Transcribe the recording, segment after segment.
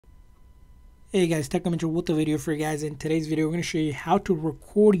Hey guys, Tech Commenter with a video for you guys. In today's video, we're going to show you how to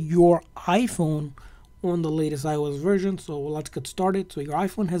record your iPhone on the latest iOS version. So let's get started. So your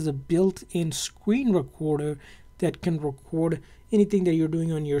iPhone has a built-in screen recorder that can record anything that you're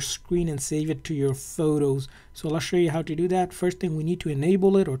doing on your screen and save it to your photos. So let's show you how to do that. First thing, we need to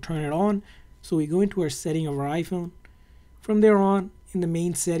enable it or turn it on. So we go into our setting of our iPhone. From there on, in the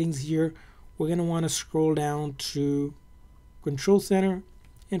main settings here, we're going to want to scroll down to Control Center.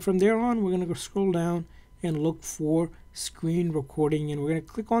 And from there on, we're going to go scroll down and look for screen recording. And we're going to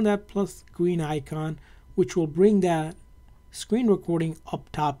click on that plus green icon, which will bring that screen recording up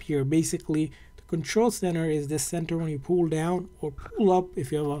top here. Basically, the control center is this center when you pull down or pull up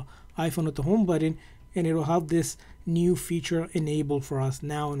if you have an iPhone with the home button, and it will have this new feature enabled for us.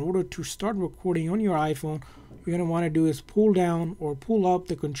 Now, in order to start recording on your iPhone, you're going to want to do is pull down or pull up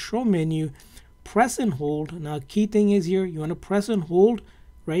the control menu, press and hold. Now, key thing is here, you want to press and hold,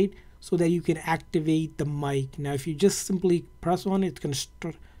 right, so that you can activate the mic. Now if you just simply press on it, it's going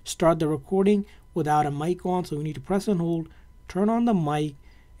to start the recording without a mic on. So we need to press and hold, turn on the mic,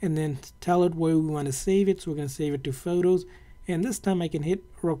 and then tell it where we want to save it. So we're going to save it to photos, and this time I can hit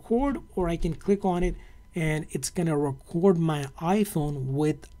record, or I can click on it and it's going to record my iPhone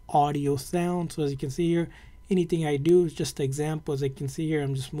with audio sound. So as you can see here, anything I do is just an example. As you can see here,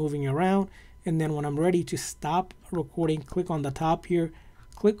 I'm just moving around, and then when I'm ready to stop recording, click on the top here,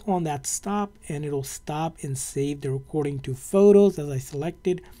 click on that stop, and it'll stop and save the recording to photos as I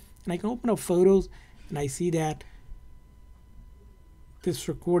selected. And I can open up photos and I see that this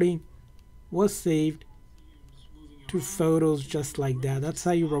recording was saved to photos just like that. That's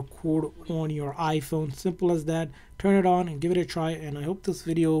how you record on your iPhone. Simple as that. Turn it on and give it a try, and I hope this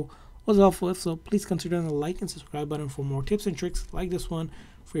video was helpful. So please consider the like and subscribe button for more tips and tricks like this one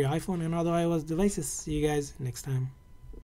for your iPhone and other iOS devices. See you guys next time.